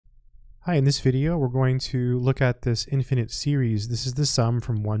Hi, in this video we're going to look at this infinite series. This is the sum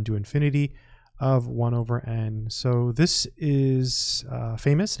from 1 to infinity of 1 over n. So this is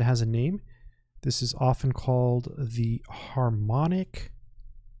famous, it has a name. This is often called the harmonic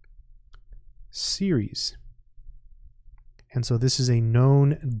series. And so this is a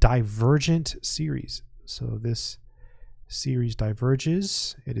known divergent series. So this series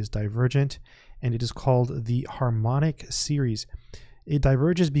diverges, it is divergent, and it is called the harmonic series. It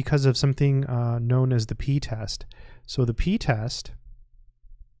diverges because of something known as the p-test. So the p-test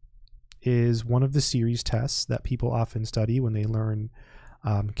is one of the series tests that people often study when they learn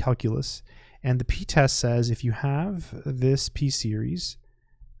calculus. And the p-test says if you have this p-series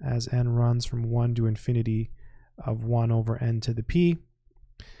as n runs from 1 to infinity of 1 over n to the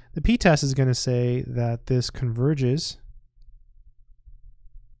p-test is going to say that this converges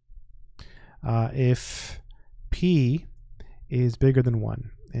if p is bigger than 1,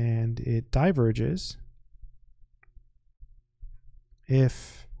 and it diverges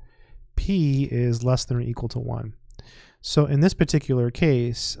if p is less than or equal to 1. So in this particular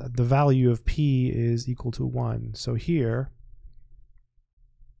case, the value of p is equal to 1. So here,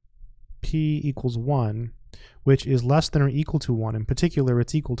 p equals 1, which is less than or equal to 1. In particular,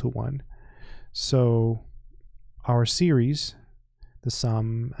 it's equal to 1. So our series, the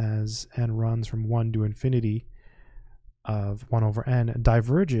sum as n runs from 1 to infinity of 1 over n,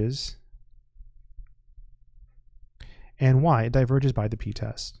 diverges. And why? It diverges by the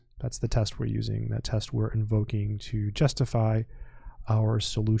p-test. That's the test we're using, that test we're invoking to justify our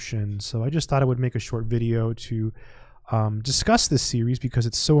solution. So I just thought I would make a short video to discuss this series because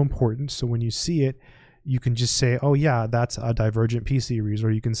it's so important. So when you see it, you can just say, oh yeah, that's a divergent p-series,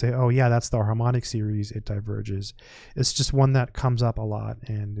 or you can say, oh yeah, that's the harmonic series, it diverges. It's just one that comes up a lot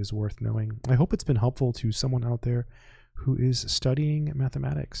and is worth knowing. I hope it's been helpful to someone out there who is studying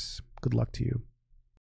mathematics. Good luck to you.